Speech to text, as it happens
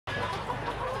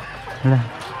Wala,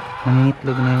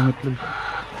 nangingitlog, nangingitlog.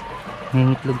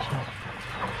 Nangingitlog siya.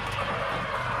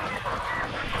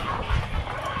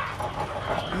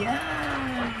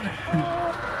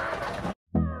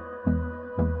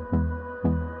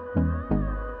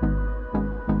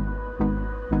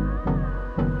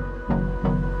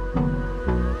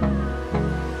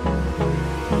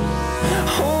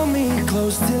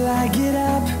 Till I get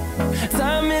up,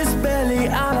 time is barely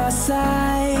on our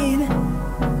side.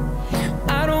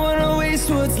 I don't wanna waste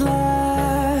what's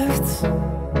left.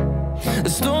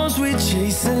 The storms we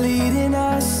chase are leading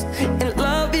us, and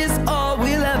love is all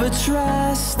we'll ever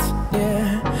trust.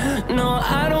 Yeah, no,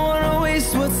 I don't wanna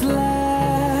waste what's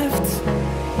left.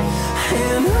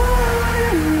 And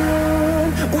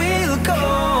on we'll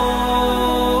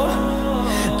go,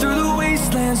 through the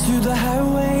wastelands, through the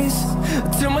highways,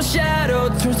 till my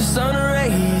shadow turns to sun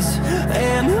rays.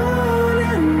 And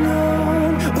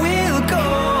on we'll go,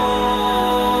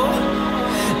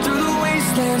 through the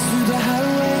wastelands, through the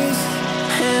highways,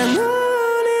 and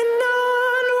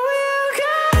on we'll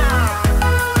go.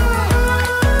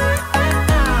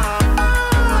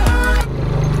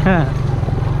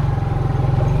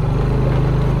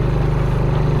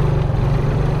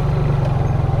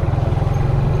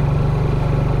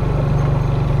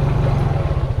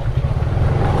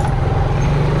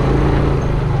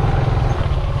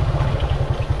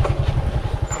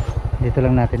 Dito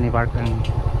lang natin i-park ang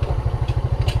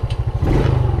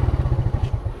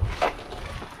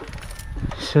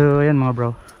so ayan mga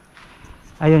bro,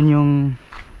 ayun yung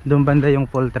doon banda yung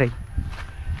poultry,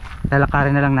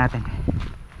 lalakarin na lang natin.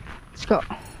 Let's go.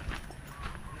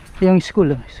 Yung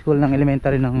school ng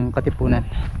elementary ng Katipunan.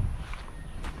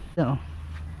 So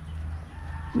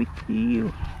with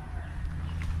you.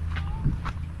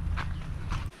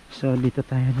 So dito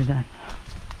tayo dadaan.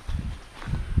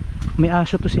 May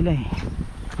aso to sila eh,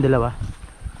 dalawa,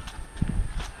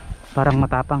 parang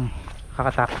matapang eh,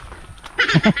 kakatakot.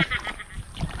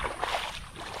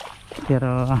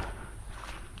 Pero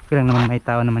kailang naman may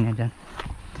tao naman yan dyan.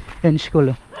 Yan school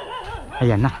oh.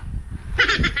 Ayan na,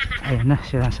 ayan na,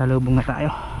 sinasalubong na tayo.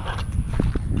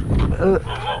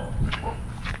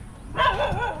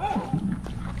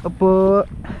 Opo.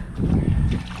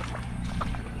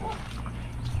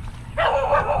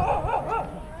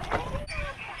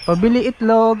 Pabili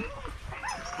itlog.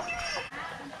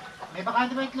 May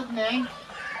bakante ba itlog, Neng?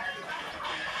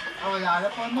 Oh, wala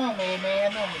po no. May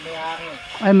ari.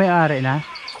 Ay, may ari na?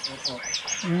 Opo.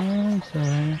 So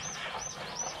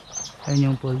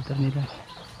ayun yung poultry nila.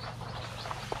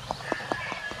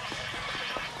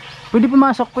 Pwede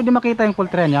pumasok, pwede makita yung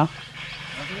poultry nyo?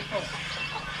 Okay po.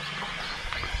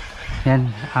 Yan,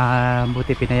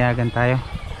 buti pinayagan tayo.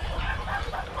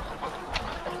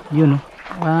 Yun oh.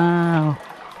 Wow,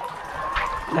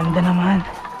 ganda naman.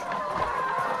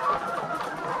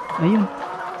 Ayun,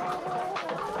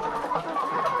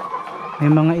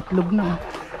 may mga itlog na oh.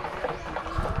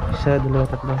 Isa, dalawa,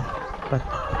 tatlo, apat,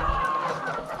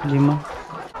 5, 6,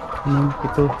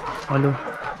 7,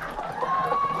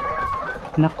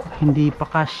 8. Nak, hindi pa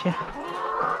kasya.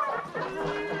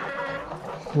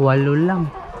 8 lang.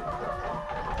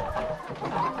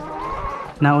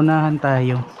 Naunahan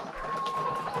tayo.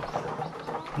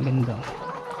 Ganda.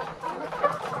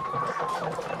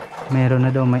 Meron na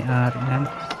daw may ari yan.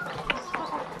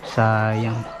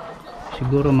 Sayang.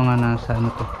 Siguro mga nasa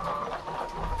ano to,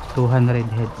 200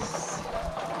 heads.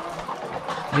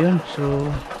 Ayun, so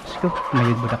let's go. May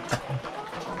budaktak.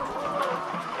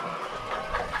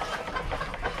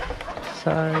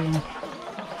 Sayang.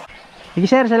 Sige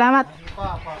sir, salamat.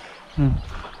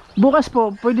 Bukas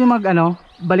po pwede mag ano,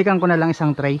 balikan ko na lang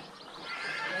isang tray.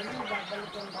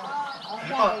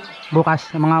 Bukas,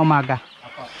 mga umaga.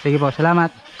 Sige po,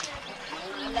 salamat.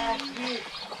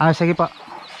 Sige po.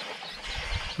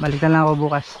 Balik na lang ako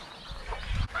bukas.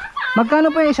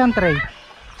 Magkano po yung isang tray?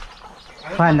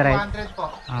 500 po.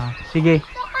 Sige.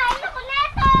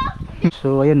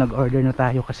 So ayun, nag-order na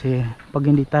tayo kasi pag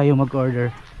hindi tayo mag-order,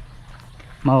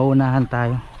 mauunahan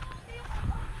tayo.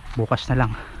 Bukas na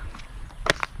lang.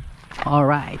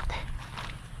 Alright.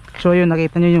 So ayun,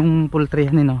 nakita nyo yung poultry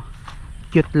no?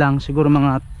 Cute lang, siguro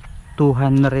mga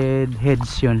 200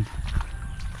 heads yun.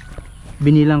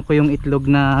 Binilang ko yung itlog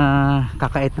na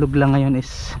kakaitlog lang ngayon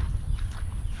is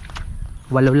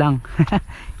 8 lang.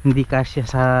 Hindi kasya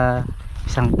sa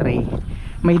isang tray.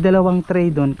 May 2 tray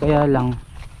doon, kaya lang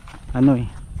ano eh,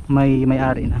 may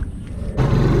ari na.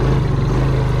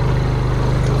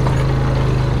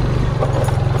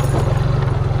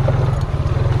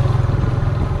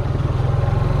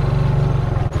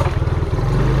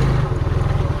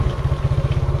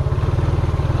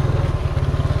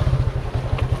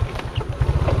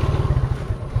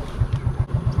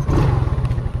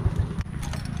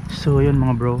 So yun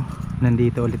mga bro,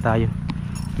 nandito ulit tayo.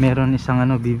 Meron isang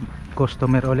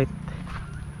customer ulit.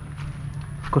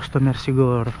 Customer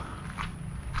siguro.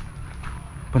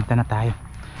 Punta na tayo.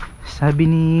 Sabi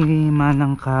ni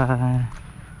Manang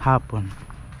hapon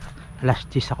alas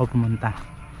 10 ako pumunta,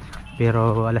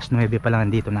 pero alas 9 pa lang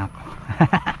nandito na ako.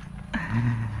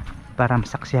 Para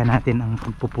masaksihan natin ang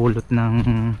pagpupulot ng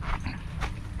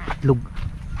itlog.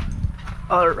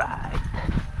 Alright,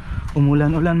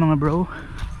 umulan-ulan mga bro,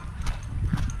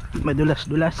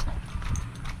 madulas-dulas.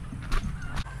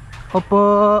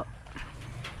 Opo,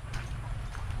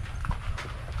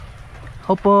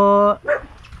 opo.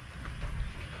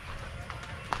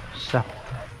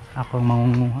 Ako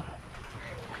mangunguha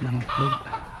ng itlog.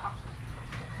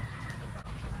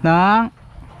 Nang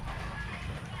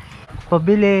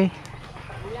pabili.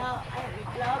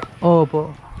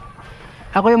 Opo,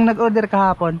 ako yung nag-order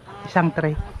kahapon, isang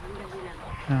tray.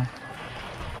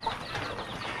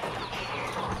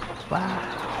 Wow.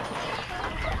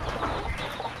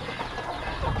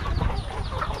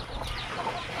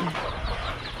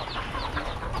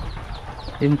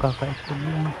 Yung kaka-itlog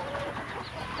lang.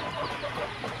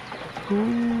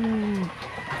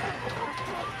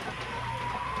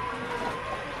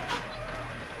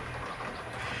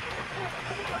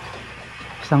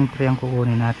 Isang tray ang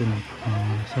kukunin natin.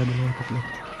 Isa, dalawa, tatlo,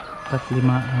 4, 5, 6,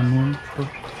 7,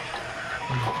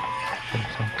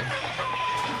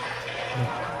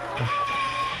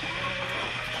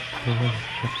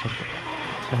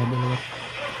 8, 9,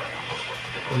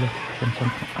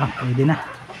 10. Pwede na.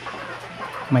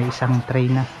 May isang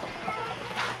tray na.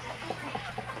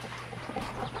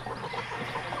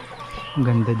 Ang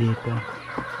ganda dito.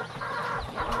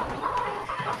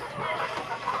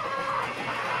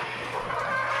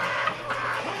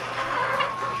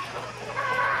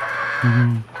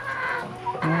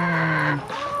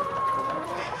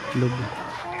 Itlog.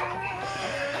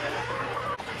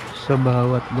 Sa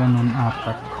bawat ganun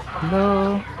 4.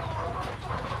 Hello.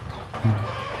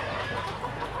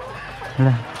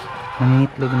 Hala,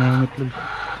 nangingitlog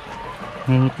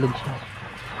siya.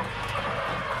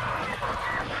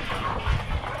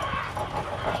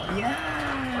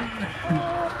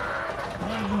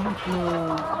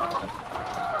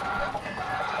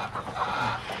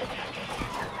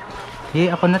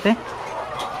 Ako na te.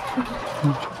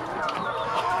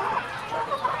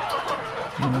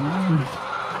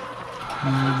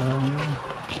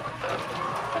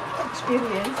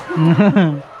 Experience.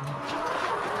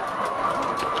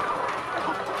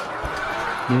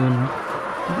 Yun.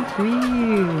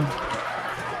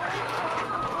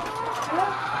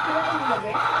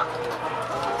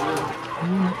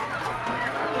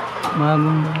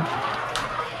 Maganda.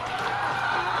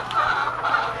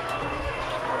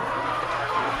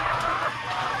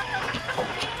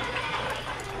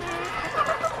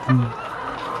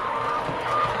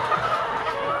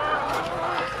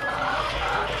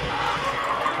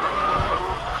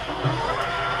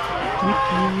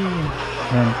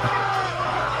 Yan pa.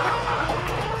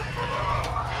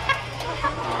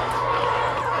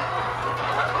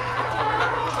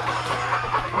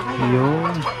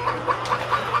 Yun.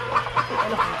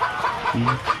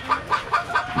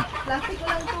 Plastic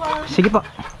lang to ah. Sige po.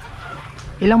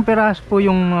 Ilang peraso po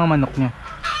yung mga manok nyo?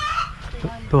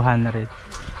 200.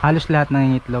 Halos lahat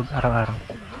ng itlog araw-araw.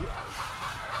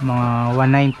 Mga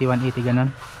 190, 180 ganun.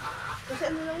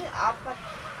 Kasi ano lang yun,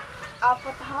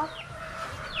 apat half.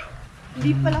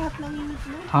 Hindi pa lahat ng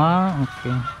itlog.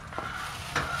 Okay.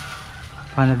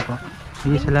 Paano po?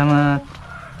 Sige, salamat.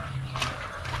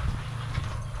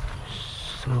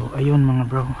 So, ayun mga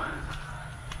bro.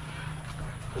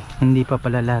 Hindi pa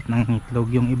pala lahat ng itlog.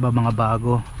 Yung iba mga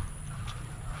bago.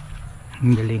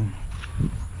 Ang galing.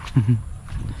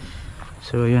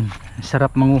 So, yun.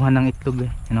 Sarap manguha ng itlog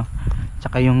eh. You know?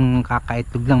 Tsaka yung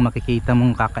kakaitlog lang, makikita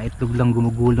mong kakaitlog lang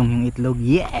gumugulong yung itlog.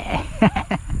 Yeah!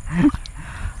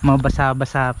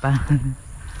 Mabasa-basa pa.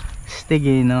 Stig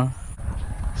eh, no?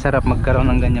 Sarap magkaroon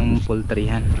ng ganyang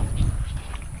poultryhan.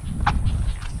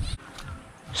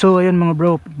 So ayun mga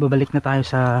bro, babalik na tayo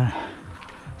sa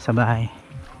bahay.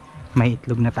 May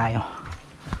itlog na tayo.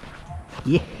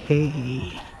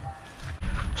 Yehey!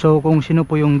 So kung sino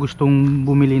po yung gustong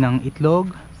bumili ng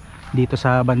itlog dito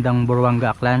sa bandang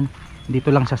Buruanga, Aklan, dito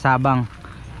lang sa Sabang,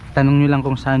 tanong nyo lang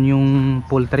kung saan yung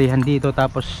poultryhan dito.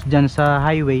 Tapos dyan sa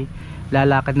highway,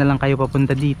 lalakad na lang kayo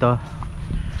papunta dito.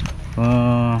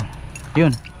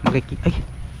 Yun, ay,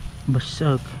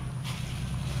 basag.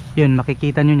 Yun,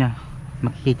 makikita nyo nya.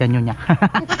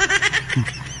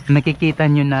 Nakikita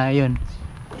nyo na yun,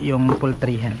 yung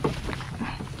poultryhan.